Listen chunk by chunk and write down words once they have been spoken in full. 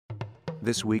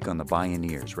This week on The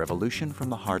Bioneers, Revolution from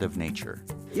the Heart of Nature.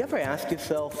 You ever ask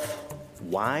yourself,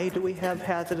 why do we have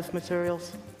hazardous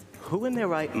materials? Who in their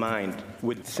right mind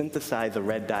would synthesize a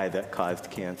red dye that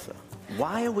caused cancer?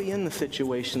 Why are we in the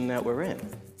situation that we're in?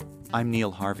 I'm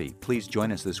Neil Harvey. Please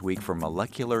join us this week for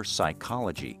Molecular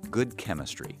Psychology, Good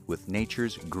Chemistry, with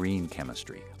Nature's Green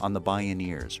Chemistry on The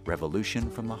Bioneers, Revolution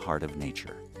from the Heart of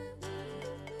Nature.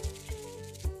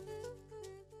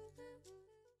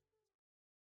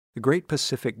 The Great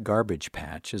Pacific Garbage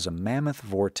Patch is a mammoth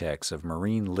vortex of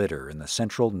marine litter in the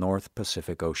central North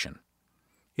Pacific Ocean.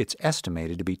 It's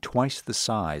estimated to be twice the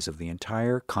size of the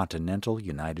entire continental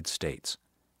United States.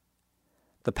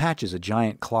 The patch is a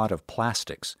giant clot of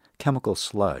plastics, chemical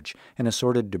sludge, and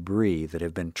assorted debris that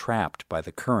have been trapped by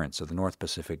the currents of the North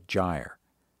Pacific Gyre.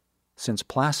 Since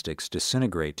plastics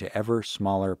disintegrate to ever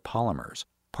smaller polymers,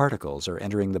 particles are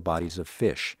entering the bodies of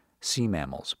fish, sea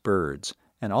mammals, birds,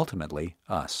 and ultimately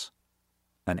us.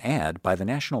 An ad by the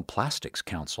National Plastics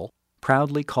Council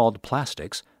proudly called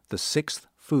plastics the sixth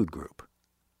food group.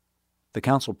 The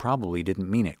council probably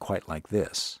didn't mean it quite like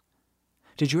this.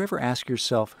 Did you ever ask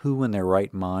yourself who in their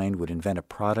right mind would invent a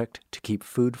product to keep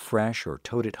food fresh or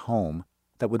tote it home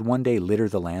that would one day litter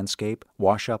the landscape,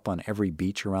 wash up on every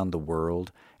beach around the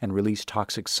world, and release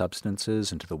toxic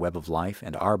substances into the web of life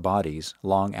and our bodies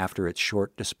long after its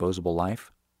short disposable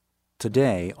life?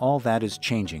 Today, all that is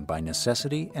changing by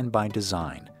necessity and by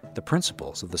design. The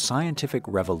principles of the scientific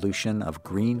revolution of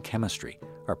green chemistry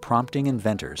are prompting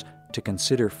inventors to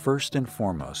consider first and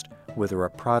foremost whether a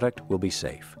product will be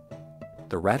safe.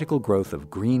 The radical growth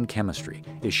of green chemistry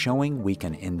is showing we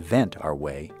can invent our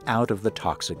way out of the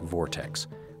toxic vortex.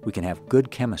 We can have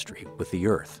good chemistry with the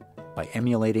earth by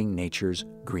emulating nature's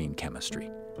green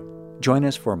chemistry. Join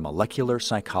us for Molecular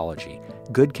Psychology,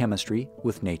 Good Chemistry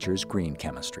with Nature's Green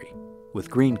Chemistry, with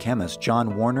green chemists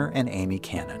John Warner and Amy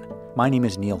Cannon. My name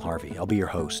is Neil Harvey. I'll be your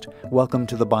host. Welcome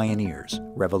to The Bioneers,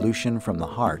 Revolution from the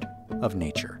Heart of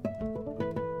Nature.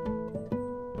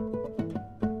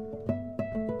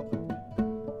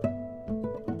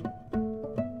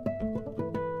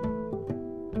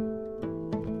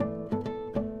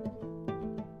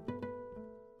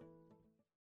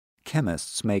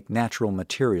 Chemists make natural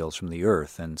materials from the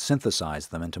earth and synthesize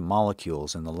them into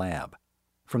molecules in the lab.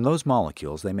 From those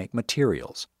molecules, they make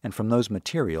materials, and from those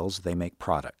materials, they make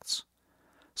products.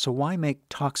 So why make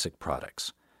toxic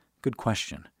products? Good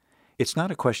question. It's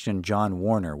not a question John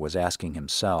Warner was asking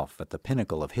himself at the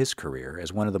pinnacle of his career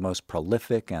as one of the most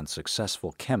prolific and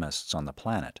successful chemists on the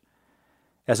planet.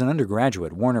 As an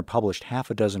undergraduate, Warner published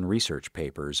half a dozen research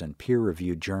papers in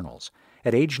peer-reviewed journals.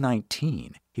 At age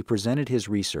 19, he presented his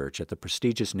research at the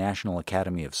prestigious National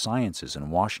Academy of Sciences in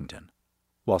Washington.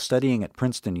 While studying at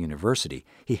Princeton University,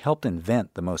 he helped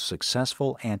invent the most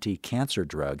successful anti-cancer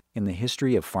drug in the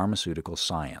history of pharmaceutical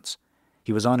science.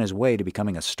 He was on his way to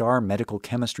becoming a star medical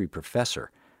chemistry professor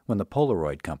when the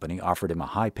Polaroid company offered him a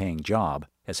high-paying job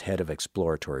as head of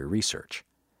exploratory research.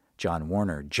 John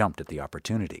Warner jumped at the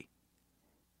opportunity.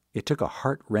 It took a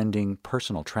heart-rending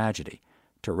personal tragedy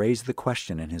to raise the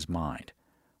question in his mind: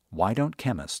 why don't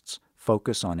chemists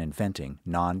focus on inventing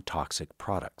non-toxic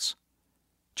products?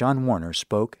 John Warner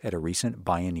spoke at a recent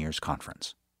Bioneers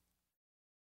conference.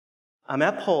 I'm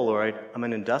at Polaroid. I'm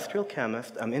an industrial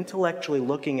chemist. I'm intellectually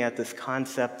looking at this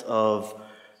concept of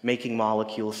making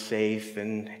molecules safe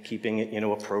and keeping it,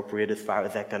 appropriate as far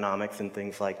as economics and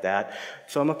things like that.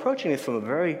 So I'm approaching this from a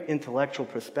very intellectual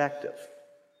perspective.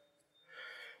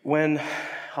 When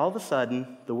all of a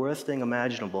sudden, the worst thing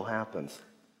imaginable happens.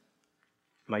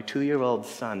 My 2-year-old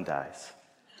son dies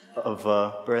of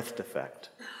a birth defect.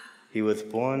 He was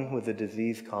born with a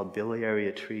disease called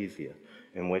biliary atresia,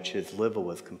 in which his liver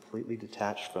was completely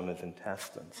detached from his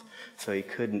intestines. So he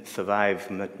couldn't survive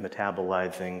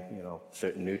metabolizing,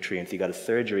 certain nutrients. He got a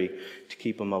surgery to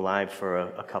keep him alive for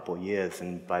a couple years,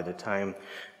 and by the time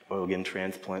organ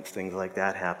transplants, things like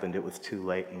that happened, it was too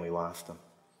late and we lost him.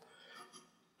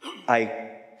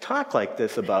 I talk like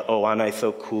this about, aren't I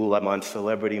so cool? I'm on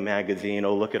Celebrity Magazine.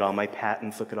 Look at all my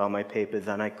patents. Look at all my papers.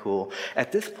 Aren't I cool?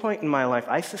 At this point in my life,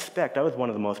 I suspect I was one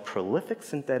of the most prolific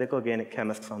synthetic organic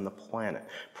chemists on the planet.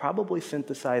 Probably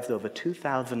synthesized over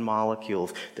 2,000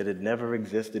 molecules that had never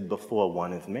existed before.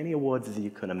 Won as many awards as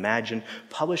you can imagine.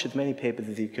 Published as many papers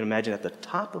as you can imagine. At the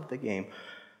top of the game,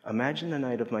 imagine the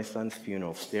night of my son's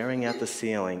funeral, staring at the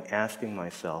ceiling, asking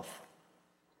myself,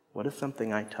 what if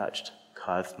something I touched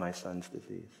caused my son's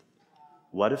disease?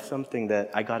 What if something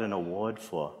that I got an award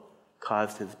for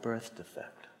caused his birth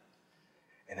defect?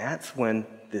 And that's when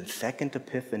the second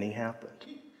epiphany happened.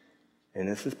 And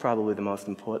this is probably the most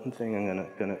important thing I'm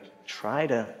going to try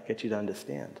to get you to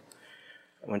understand.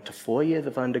 I went to 4 years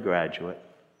of undergraduate,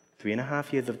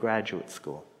 3.5 years of graduate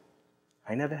school.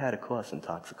 I never had a course in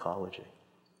toxicology.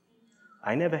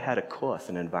 I never had a course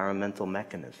in environmental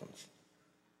mechanisms.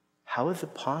 How is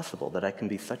it possible that I can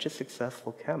be such a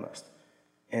successful chemist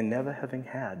and never having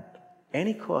had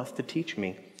any course to teach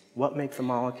me what makes a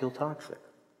molecule toxic,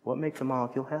 what makes a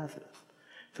molecule hazardous?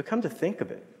 So come to think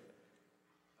of it,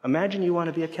 imagine you want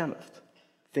to be a chemist.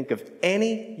 Think of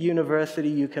any university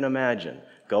you can imagine.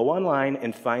 Go online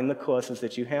and find the courses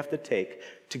that you have to take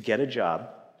to get a job,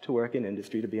 to work in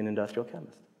industry, to be an industrial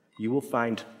chemist. You will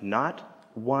find not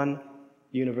one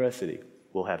university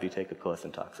will have you take a course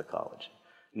in toxicology.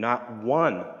 Not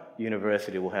one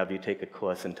university will have you take a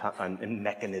course in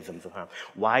mechanisms of harm.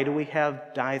 Why do we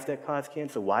have dyes that cause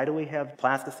cancer? Why do we have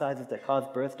plasticizers that cause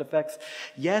birth defects?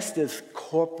 Yes, there's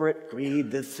corporate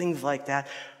greed, there's things like that,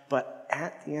 but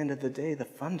at the end of the day, the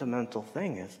fundamental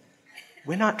thing is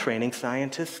we're not training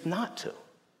scientists not to.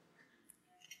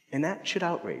 And that should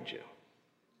outrage you.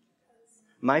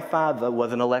 My father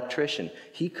was an electrician.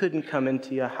 He couldn't come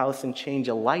into your house and change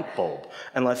a light bulb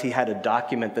unless he had a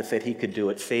document that said he could do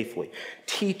it safely.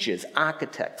 Teachers,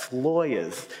 architects,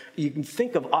 lawyers, you can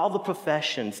think of all the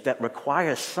professions that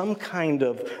require some kind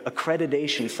of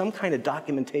accreditation, some kind of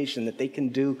documentation that they can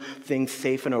do things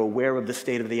safe and are aware of the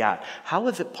state of the art. How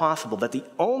is it possible that the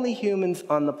only humans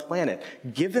on the planet,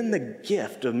 given the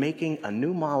gift of making a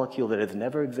new molecule that has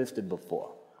never existed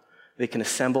before, they can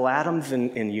assemble atoms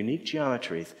in unique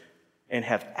geometries and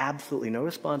have absolutely no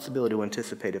responsibility to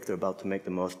anticipate if they're about to make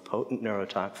the most potent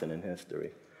neurotoxin in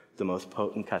history, the most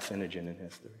potent carcinogen in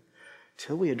history?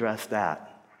 Till we address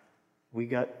that, we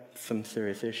got some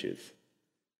serious issues.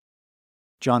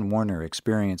 John Warner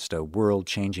experienced a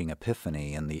world-changing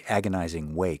epiphany in the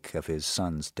agonizing wake of his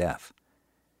son's death.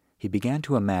 He began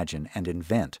to imagine and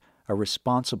invent a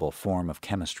responsible form of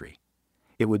chemistry.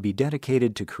 It would be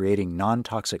dedicated to creating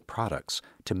non-toxic products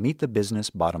to meet the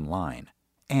business bottom line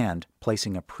and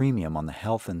placing a premium on the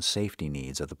health and safety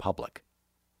needs of the public.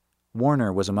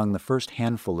 Warner was among the first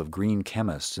handful of green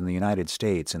chemists in the United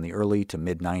States in the early to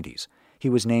mid-90s. He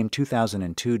was named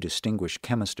 2002 Distinguished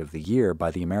Chemist of the Year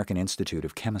by the American Institute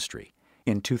of Chemistry.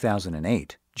 In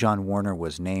 2008, John Warner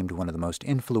was named one of the most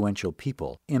influential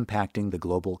people impacting the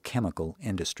global chemical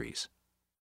industries.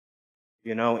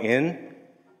 You know, in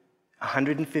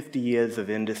 150 years of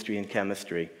industry and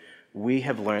chemistry, we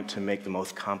have learned to make the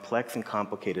most complex and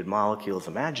complicated molecules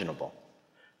imaginable.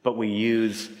 But we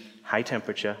use high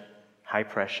temperature, high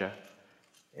pressure,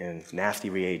 and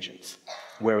nasty reagents.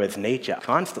 Whereas nature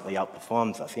constantly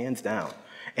outperforms us, hands down,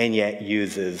 and yet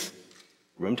uses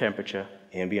room temperature,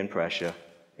 ambient pressure,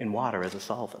 and water as a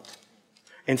solvent.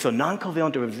 And so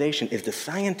non-covalent derivatization is the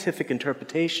scientific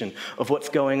interpretation of what's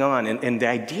going on. And the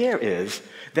idea is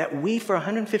that we, for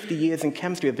 150 years in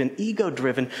chemistry, have been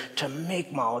ego-driven to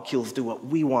make molecules do what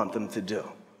we want them to do.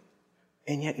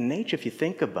 And yet in nature, if you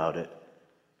think about it,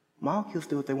 molecules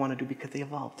do what they want to do because they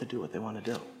evolved to do what they want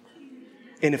to do.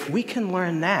 And if we can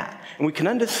learn that, and we can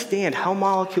understand how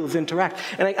molecules interact,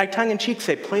 and I tongue-in-cheek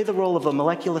say, play the role of a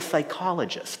molecular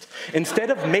psychologist.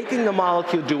 Instead of making the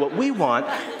molecule do what we want,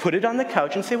 put it on the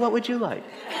couch and say, what would you like?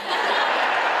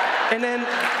 And then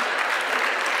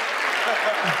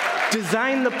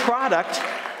design the product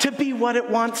to be what it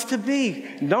wants to be.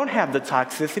 Don't have the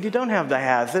toxicity, don't have the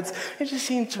hazards. It just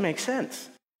seems to make sense.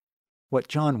 What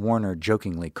John Warner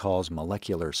jokingly calls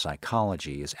molecular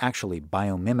psychology is actually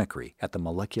biomimicry at the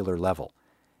molecular level,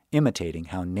 imitating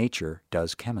how nature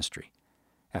does chemistry.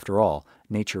 After all,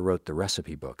 nature wrote the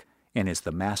recipe book and is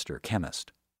the master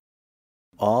chemist.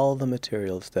 All the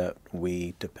materials that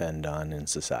we depend on in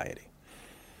society,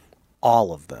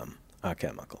 all of them are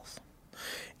chemicals.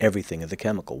 Everything is a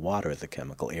chemical. Water is a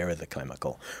chemical. Air is a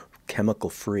chemical.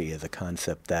 Chemical-free is a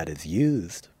concept that is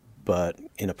used, but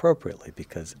inappropriately,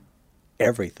 because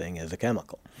everything is a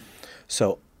chemical.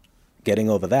 So getting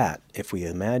over that, if we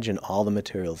imagine all the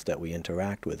materials that we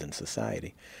interact with in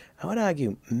society, I would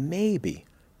argue maybe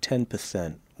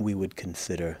 10% we would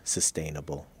consider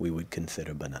sustainable, we would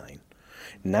consider benign.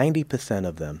 90%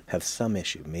 of them have some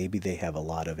issue. Maybe they have a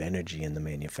lot of energy in the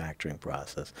manufacturing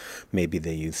process. Maybe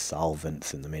they use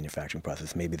solvents in the manufacturing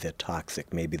process. Maybe they're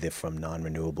toxic. Maybe they're from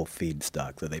non-renewable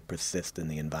feedstocks, or they persist in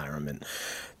the environment.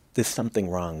 There's something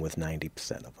wrong with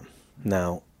 90% of them.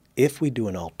 Now, if we do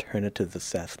an alternative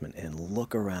assessment and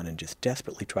look around and just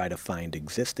desperately try to find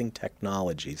existing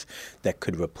technologies that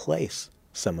could replace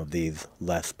some of these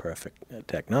less perfect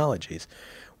technologies,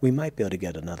 we might be able to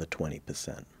get another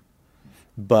 20%.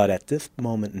 But at this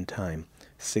moment in time,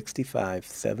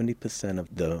 65–70%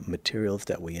 of the materials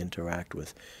that we interact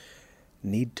with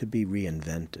need to be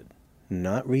reinvented.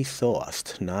 not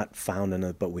resourced, not found in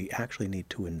it, but we actually need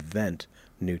to invent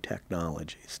new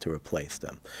technologies to replace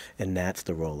them. And that's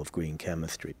the role of green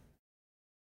chemistry.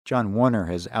 John Warner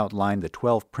has outlined the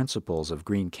 12 principles of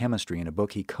green chemistry in a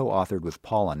book he co-authored with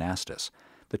Paul Anastas.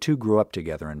 The two grew up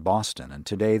together in Boston, and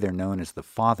today they're known as the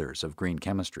fathers of green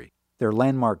chemistry. Their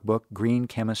landmark book, Green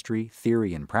Chemistry,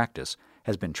 Theory and Practice,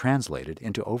 has been translated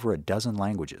into over a dozen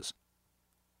languages.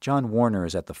 John Warner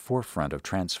is at the forefront of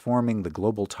transforming the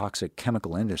global toxic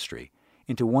chemical industry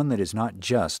into one that is not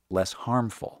just less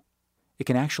harmful. It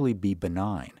can actually be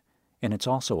benign, and it's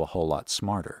also a whole lot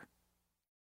smarter.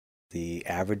 The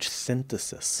average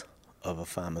synthesis of a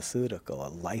pharmaceutical, a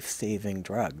life-saving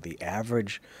drug, the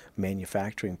average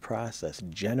manufacturing process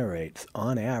generates,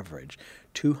 on average,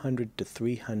 200 to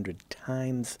 300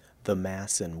 times the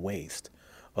mass and waste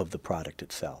of the product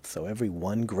itself. So every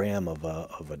 1 gram of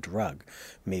a drug,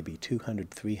 maybe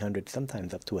 200, 300,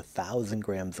 sometimes up to 1,000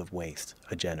 grams of waste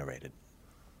are generated.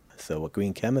 So what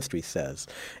green chemistry says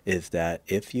is that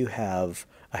if you have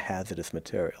a hazardous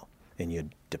material and you're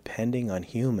depending on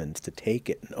humans to take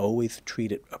it and always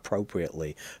treat it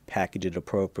appropriately, package it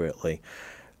appropriately,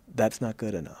 that's not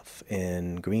good enough.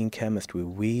 In green chemistry,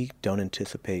 we don't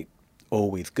anticipate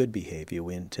always good behavior.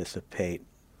 We anticipate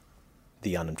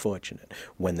the unfortunate.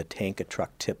 When the tanker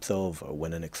truck tips over,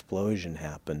 when an explosion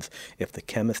happens, if the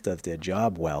chemist does their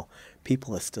job well,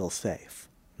 people are still safe.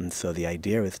 And so the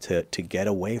idea is to get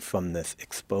away from this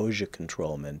exposure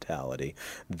control mentality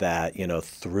that,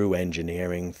 through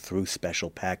engineering, through special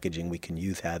packaging, we can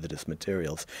use hazardous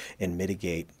materials and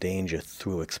mitigate danger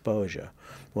through exposure.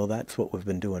 Well, that's what we've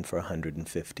been doing for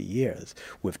 150 years.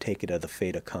 We've taken it as a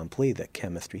fait accompli that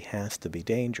chemistry has to be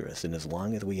dangerous, and as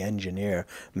long as we engineer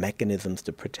mechanisms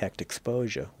to protect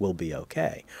exposure, we'll be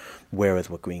okay. Whereas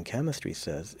what green chemistry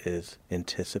says is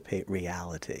anticipate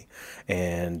reality,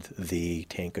 and the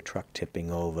tanker truck tipping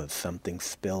over, something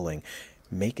spilling,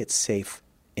 make it safe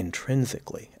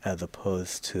intrinsically as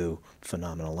opposed to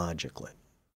phenomenologically.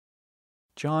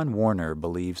 John Warner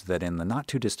believes that in the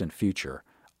not-too-distant future,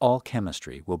 all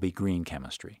chemistry will be green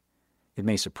chemistry. It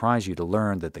may surprise you to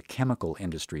learn that the chemical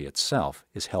industry itself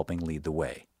is helping lead the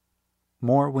way.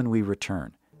 More when we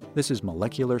return. This is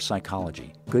Molecular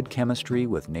Psychology, Good Chemistry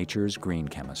with Nature's Green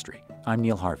Chemistry. I'm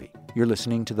Neil Harvey. You're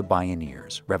listening to The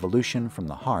Bioneers, Revolution from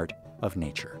the Heart of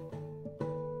Nature.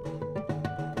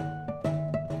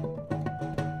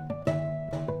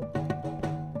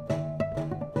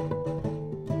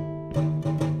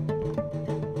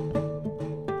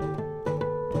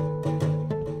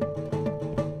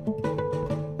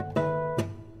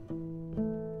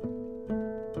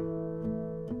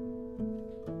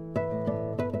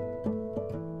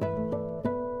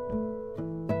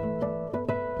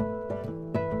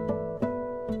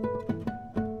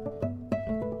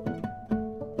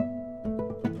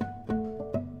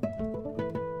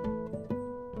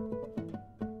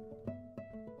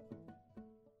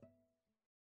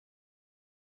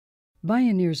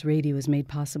 Bioneers Radio is made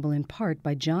possible in part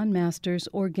by John Masters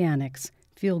Organics.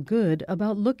 Feel good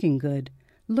about looking good.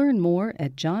 Learn more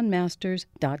at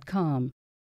johnmasters.com.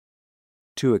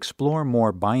 To explore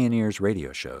more Bioneers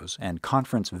radio shows and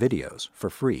conference videos for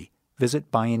free,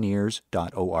 visit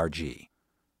bioneers.org.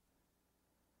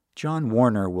 John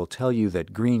Warner will tell you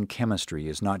that green chemistry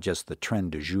is not just the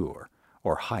trend du jour,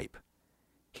 or hype.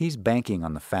 He's banking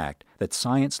on the fact that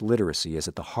science literacy is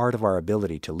at the heart of our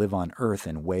ability to live on Earth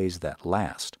in ways that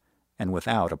last, and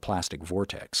without a plastic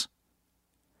vortex.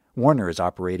 Warner is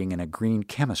operating in a green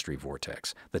chemistry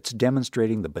vortex that's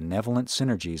demonstrating the benevolent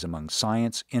synergies among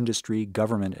science, industry,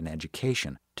 government, and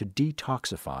education to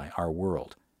detoxify our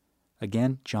world.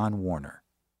 Again, John Warner.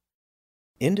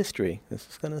 Industry, this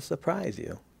is going to surprise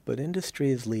you, but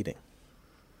industry is leading.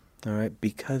 All right,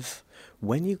 because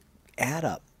when you add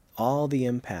up all the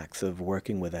impacts of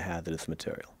working with a hazardous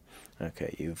material.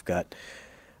 Okay, you've got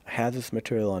a hazardous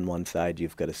material on one side,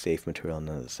 you've got a safe material on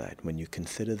the other side. When you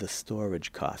consider the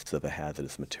storage costs of a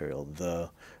hazardous material, the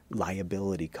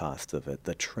liability costs of it,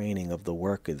 the training of the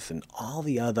workers, and all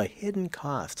the other hidden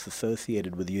costs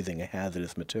associated with using a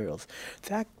hazardous materials,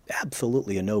 it's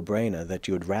absolutely a no-brainer that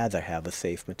you would rather have a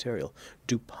safe material.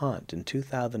 DuPont in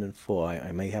 2004,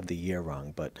 I may have the year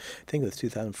wrong, but I think it was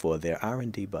 2004, their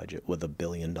R&D budget was $1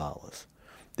 billion.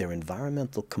 Their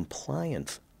environmental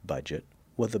compliance budget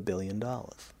was $1 billion.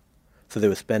 So they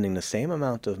were spending the same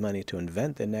amount of money to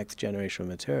invent the next generation of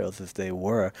materials as they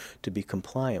were to be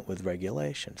compliant with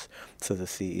regulations. So the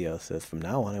CEO says, from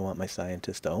now on, I want my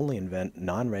scientists to only invent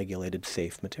non-regulated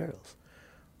safe materials.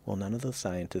 Well, none of those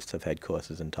scientists have had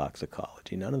courses in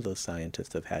toxicology. None of those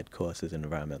scientists have had courses in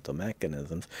environmental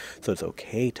mechanisms. So it's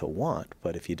okay to want,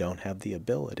 but if you don't have the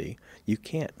ability, you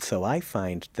can't. So I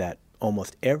find that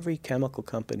almost every chemical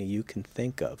company you can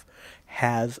think of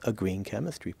has a green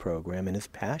chemistry program and is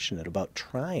passionate about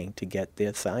trying to get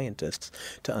their scientists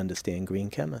to understand green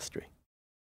chemistry.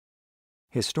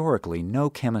 Historically, no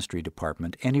chemistry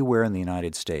department anywhere in the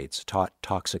United States taught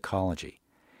toxicology.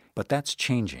 But that's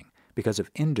changing because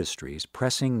of industry's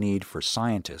pressing need for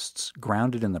scientists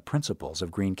grounded in the principles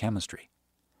of green chemistry.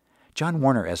 John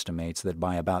Warner estimates that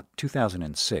by about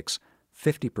 2006,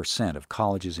 50% of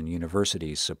colleges and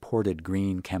universities supported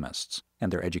green chemists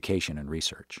and their education and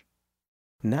research.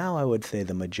 Now I would say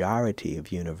the majority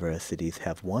of universities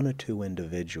have one or two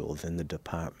individuals in the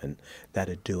department that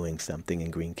are doing something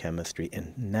in green chemistry,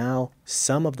 and now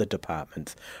some of the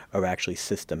departments are actually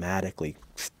systematically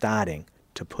starting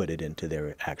to put it into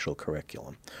their actual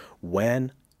curriculum.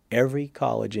 When every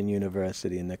college and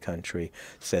university in the country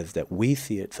says that we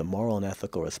see it's a moral and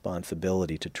ethical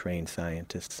responsibility to train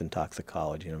scientists in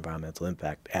toxicology and environmental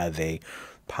impact as a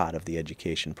part of the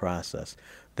education process,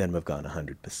 then we've gone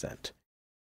 100%.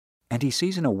 And he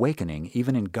sees an awakening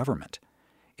even in government.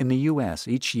 In the U.S.,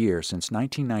 each year since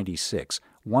 1996,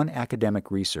 one academic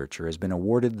researcher has been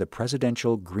awarded the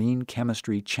Presidential Green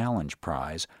Chemistry Challenge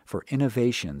Prize for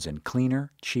innovations in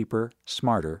cleaner, cheaper,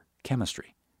 smarter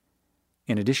chemistry.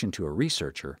 In addition to a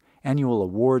researcher, annual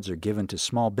awards are given to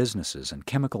small businesses and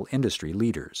chemical industry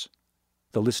leaders.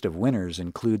 The list of winners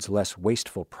includes less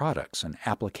wasteful products and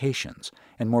applications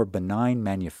and more benign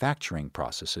manufacturing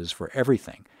processes for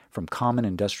everything from common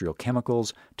industrial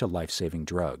chemicals to life-saving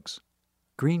drugs.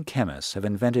 Green chemists have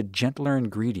invented gentler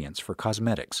ingredients for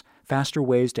cosmetics, faster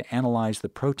ways to analyze the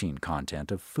protein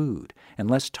content of food, and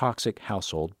less toxic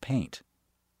household paint.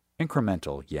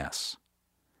 Incremental, yes.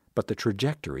 But the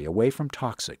trajectory away from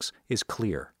toxics is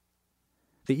clear.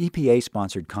 The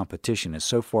EPA-sponsored competition has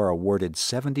so far awarded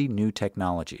 70 new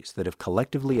technologies that have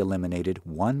collectively eliminated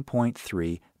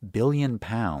 1.3 billion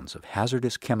pounds of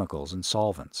hazardous chemicals and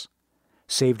solvents,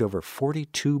 saved over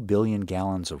 42 billion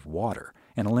gallons of water,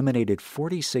 and eliminated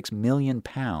 46 million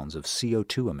pounds of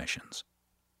CO2 emissions.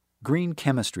 Green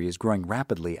chemistry is growing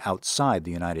rapidly outside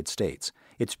the United States.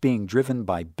 It's being driven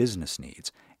by business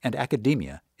needs, and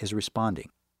academia is responding.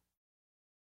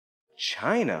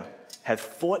 China has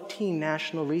 14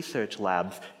 national research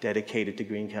labs dedicated to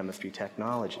green chemistry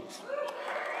technologies.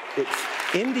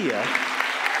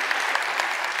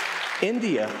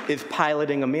 India is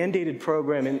piloting a mandated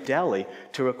program in Delhi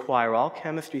to require all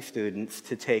chemistry students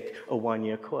to take a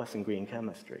one-year course in green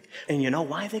chemistry. And you know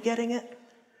why they're getting it?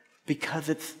 Because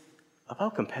it's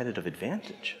about competitive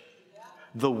advantage.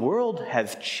 The world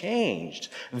has changed.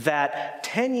 That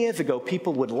 10 years ago,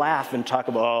 people would laugh and talk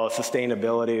about,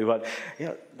 sustainability, but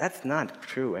that's not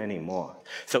true anymore.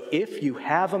 So if you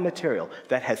have a material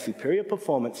that has superior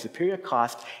performance, superior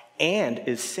cost, and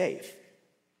is safe,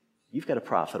 you've got a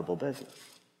profitable business.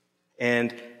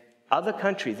 And other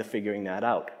countries are figuring that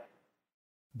out.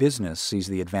 Business sees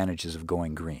the advantages of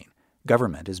going green.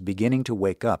 Government is beginning to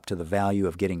wake up to the value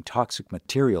of getting toxic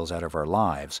materials out of our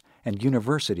lives, and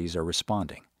universities are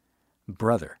responding.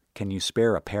 Brother, can you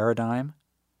spare a paradigm?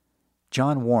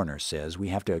 John Warner says we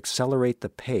have to accelerate the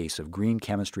pace of green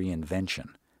chemistry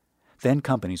invention. Then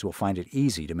companies will find it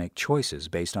easy to make choices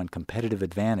based on competitive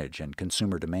advantage and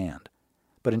consumer demand.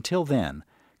 But until then,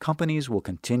 companies will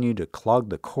continue to clog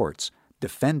the courts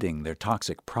defending their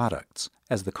toxic products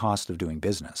as the cost of doing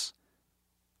business.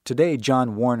 Today,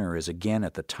 John Warner is again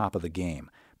at the top of the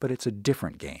game, but it's a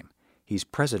different game. He's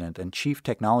president and chief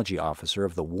technology officer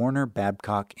of the Warner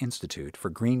Babcock Institute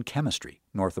for Green Chemistry,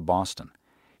 north of Boston.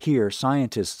 Here,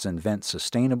 scientists invent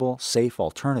sustainable, safe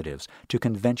alternatives to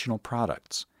conventional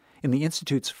products. In the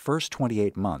Institute's first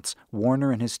 28 months,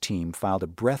 Warner and his team filed a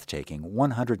breathtaking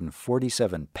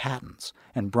 147 patents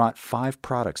and brought 5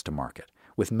 products to market,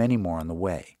 with many more on the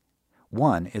way.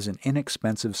 One is an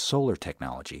inexpensive solar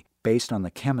technology based on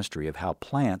the chemistry of how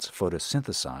plants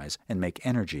photosynthesize and make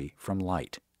energy from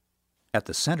light. At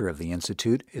the center of the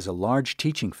Institute is a large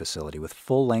teaching facility with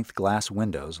full-length glass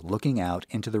windows looking out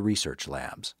into the research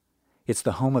labs. It's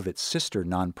the home of its sister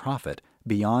nonprofit,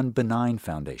 Beyond Benign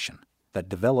Foundation, that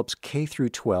develops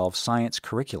K-12 science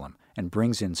curriculum and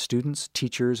brings in students,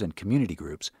 teachers, and community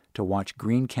groups to watch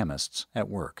green chemists at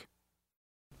work.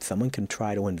 Someone can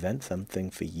try to invent something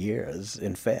for years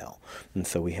and fail. And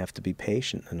so we have to be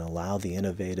patient and allow the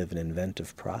innovative and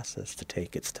inventive process to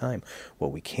take its time.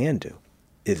 What we can do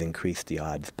is increase the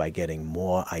odds by getting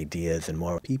more ideas and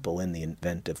more people in the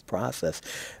inventive process.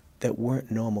 that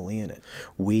weren't normally in it.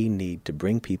 We need to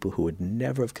bring people who would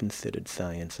never have considered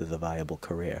science as a viable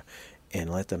career and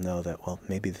let them know that, well,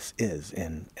 maybe this is.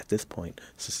 And at this point,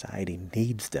 society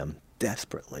needs them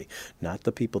desperately. Not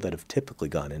the people that have typically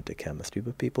gone into chemistry,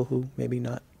 but people who maybe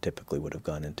not typically would have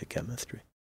gone into chemistry.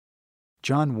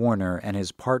 John Warner and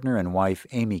his partner and wife,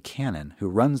 Amy Cannon, who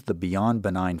runs the Beyond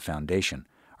Benign Foundation,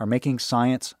 are making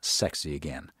science sexy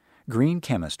again. Green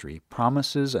chemistry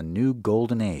promises a new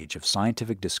golden age of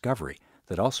scientific discovery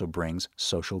that also brings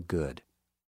social good.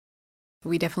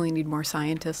 We definitely need more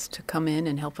scientists to come in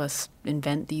and help us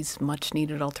invent these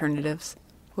much-needed alternatives.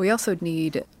 We also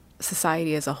need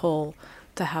society as a whole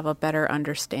to have a better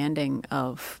understanding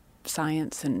of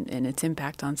science and its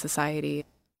impact on society.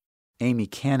 Amy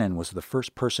Cannon was the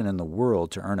first person in the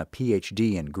world to earn a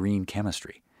PhD in green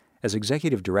chemistry. As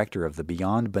executive director of the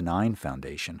Beyond Benign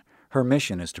Foundation, her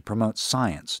mission is to promote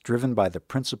science driven by the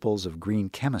principles of green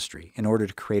chemistry in order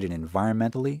to create an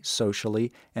environmentally,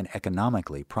 socially, and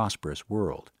economically prosperous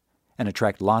world, and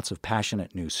attract lots of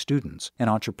passionate new students and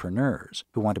entrepreneurs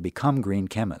who want to become green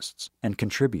chemists and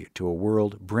contribute to a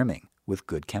world brimming with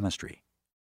good chemistry.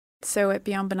 So at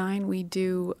Beyond Benign, we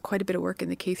do quite a bit of work in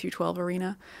the K-12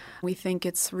 arena. We think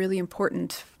it's really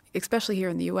important, especially here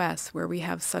in the U.S., where we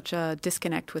have such a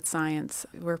disconnect with science.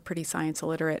 We're pretty science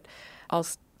illiterate. All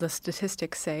the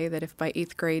statistics say that if by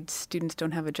 8th grade students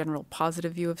don't have a general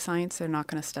positive view of science, they're not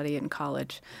going to study it in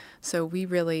college. So we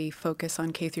really focus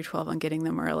on K-12 on getting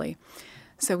them early.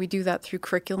 So we do that through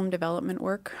curriculum development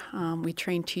work. We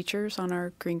train teachers on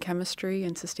our green chemistry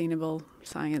and sustainable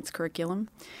science curriculum.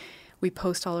 We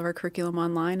post all of our curriculum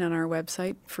online on our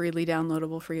website, freely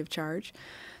downloadable, free of charge.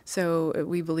 So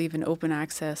we believe in open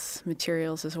access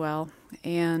materials as well.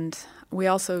 And we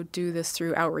also do this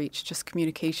through outreach, just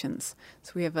communications.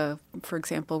 So we have for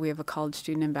example, we have a college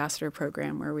student ambassador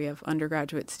program where we have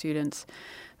undergraduate students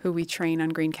who we train on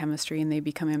green chemistry, and they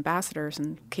become ambassadors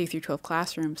in K-12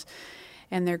 classrooms.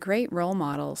 And they're great role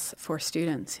models for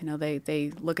students. You know,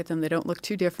 they look at them, they don't look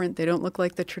too different. They don't look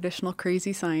like the traditional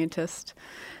crazy scientist.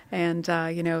 And,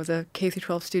 the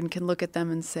K-12 student can look at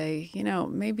them and say,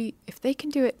 maybe if they can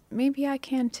do it, maybe I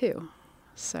can too.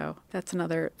 So that's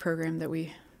another program that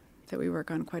we work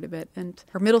on quite a bit. And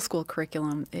our middle school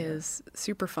curriculum is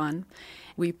super fun.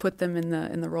 We put them in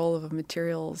the role of a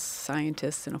materials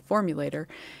scientist and a formulator,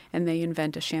 and they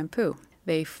invent a shampoo.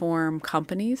 They form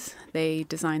companies, they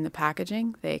design the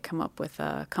packaging, they come up with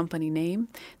a company name,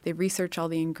 they research all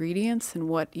the ingredients and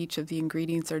what each of the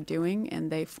ingredients are doing,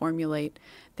 and they formulate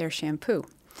their shampoo.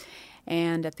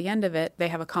 And at the end of it, they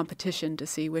have a competition to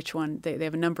see which one, they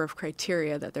have a number of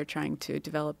criteria that they're trying to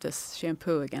develop this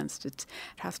shampoo against. It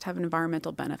has to have an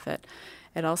environmental benefit.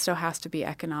 It also has to be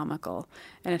economical,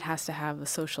 and it has to have a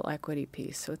social equity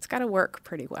piece. So it's got to work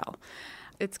pretty well.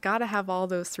 It's got to have all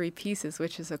those three pieces,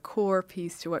 which is a core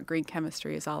piece to what green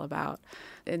chemistry is all about.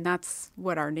 And that's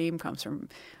what our name comes from.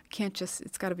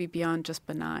 It's got to be beyond just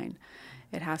benign.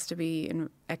 It has to be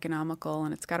economical,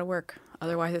 and it's got to work.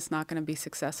 Otherwise, it's not going to be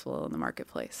successful in the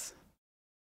marketplace.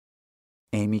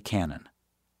 Amy Cannon.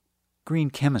 Green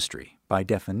chemistry, by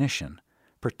definition,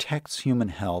 protects human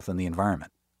health and the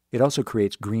environment. It also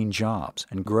creates green jobs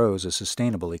and grows a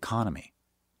sustainable economy.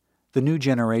 The new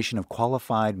generation of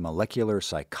qualified molecular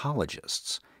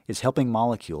psychologists is helping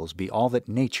molecules be all that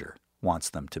nature wants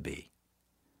them to be.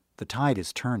 The tide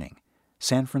is turning.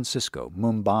 San Francisco,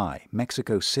 Mumbai,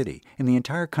 Mexico City, and the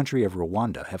entire country of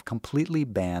Rwanda have completely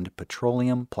banned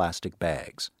petroleum plastic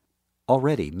bags.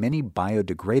 Already, many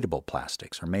biodegradable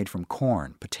plastics are made from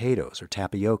corn, potatoes, or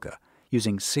tapioca,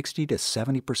 using 60 to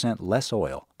 70% less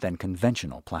oil than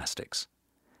conventional plastics.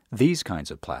 These kinds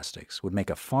of plastics would make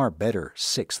a far better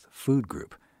sixth food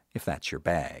group, if that's your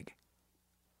bag.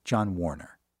 John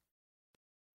Warner.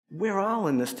 We're all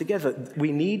in this together.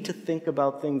 We need to think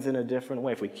about things in a different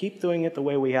way. If we keep doing it the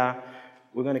way we are,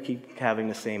 we're going to keep having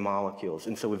the same molecules.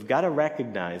 And so we've got to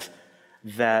recognize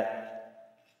that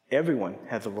everyone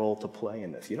has a role to play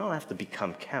in this. You don't have to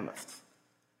become chemists.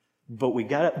 But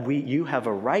you have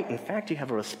a right, in fact, you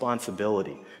have a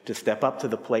responsibility to step up to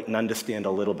the plate and understand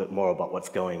a little bit more about what's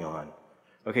going on.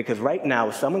 Okay, because right now,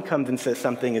 if someone comes and says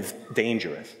something is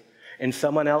dangerous, and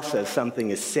someone else says something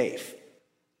is safe,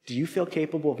 do you feel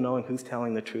capable of knowing who's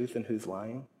telling the truth and who's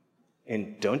lying?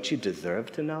 And don't you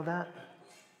deserve to know that?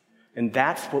 And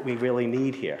that's what we really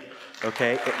need here,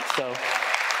 okay? So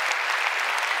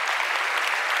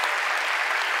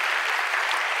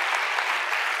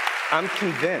I'm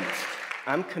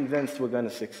convinced we're going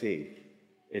to succeed.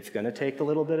 It's going to take a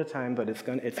little bit of time, but it's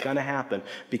going to happen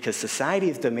because society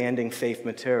is demanding safe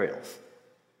materials.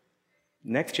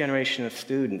 Next generation of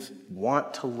students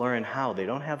want to learn how. They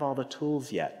don't have all the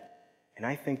tools yet. And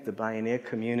I think the Bioneer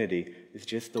community is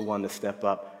just the one to step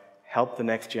up, help the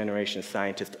next generation of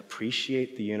scientists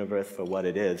appreciate the universe for what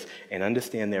it is and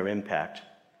understand their impact.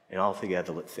 And all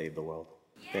together, let's save the world.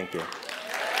 Thank you.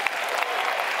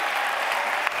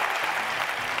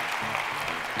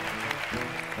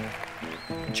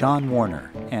 John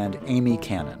Warner and Amy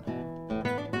Cannon.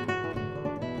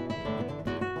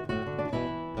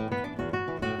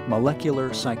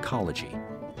 Molecular Psychology,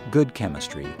 Good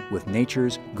Chemistry with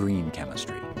Nature's Green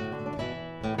Chemistry.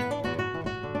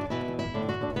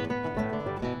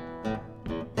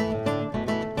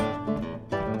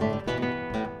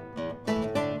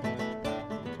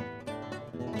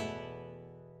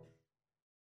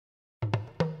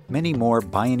 Many more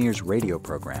Bioneers radio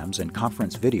programs and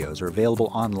conference videos are available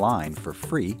online for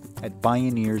free at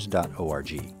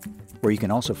bioneers.org, where you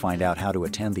can also find out how to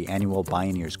attend the annual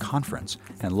Bioneers Conference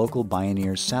and local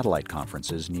Bioneers satellite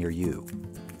conferences near you.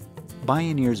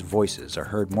 Bioneers' voices are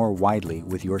heard more widely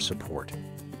with your support.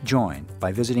 Join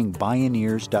by visiting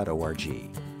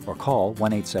bioneers.org or call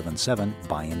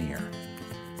 1-877-BIONEER.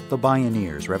 The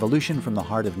Bioneers, Revolution from the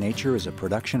Heart of Nature is a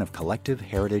production of Collective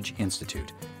Heritage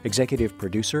Institute. Executive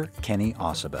producer, Kenny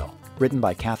Ausubel. Written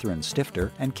by Catherine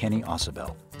Stifter and Kenny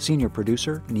Ausubel. Senior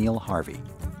producer, Neil Harvey.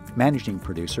 Managing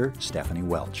producer, Stephanie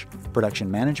Welch. Production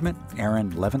management,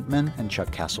 Aaron Leventman and Chuck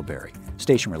Castleberry.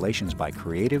 Station relations by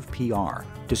Creative PR.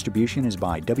 Distribution is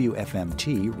by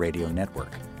WFMT Radio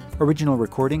Network. Original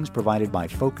recordings provided by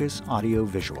Focus Audio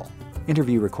Visual.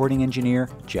 Interview recording engineer,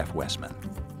 Jeff Westman.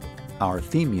 Our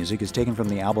theme music is taken from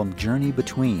the album Journey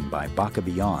Between by Baka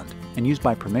Beyond and used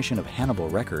by permission of Hannibal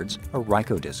Records, a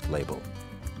Rykodisc label.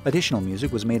 Additional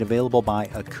music was made available by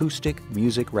Acoustic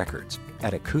Music Records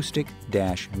at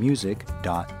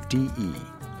acoustic-music.de.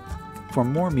 For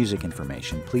more music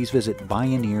information, please visit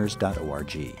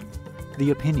bioneers.org.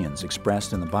 The opinions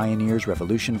expressed in the Bioneers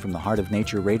Revolution from the Heart of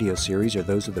Nature radio series are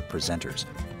those of the presenters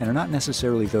and are not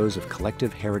necessarily those of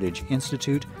Collective Heritage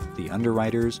Institute, the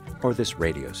underwriters, or this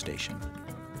radio station.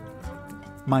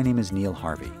 My name is Neil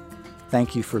Harvey.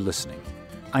 Thank you for listening.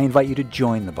 I invite you to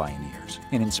join the Bioneers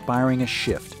in inspiring a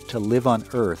shift to live on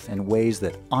Earth in ways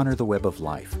that honor the web of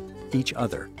life, each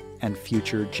other, and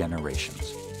future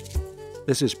generations.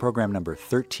 This is program number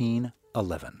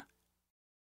 1311.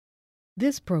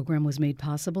 This program was made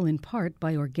possible in part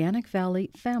by Organic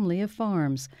Valley Family of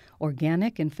Farms,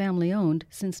 organic and family-owned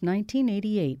since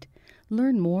 1988.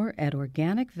 Learn more at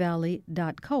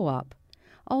organicvalley.coop.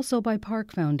 Also by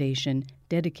Park Foundation,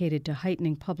 dedicated to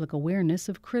heightening public awareness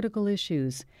of critical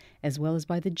issues, as well as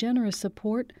by the generous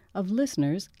support of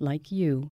listeners like you.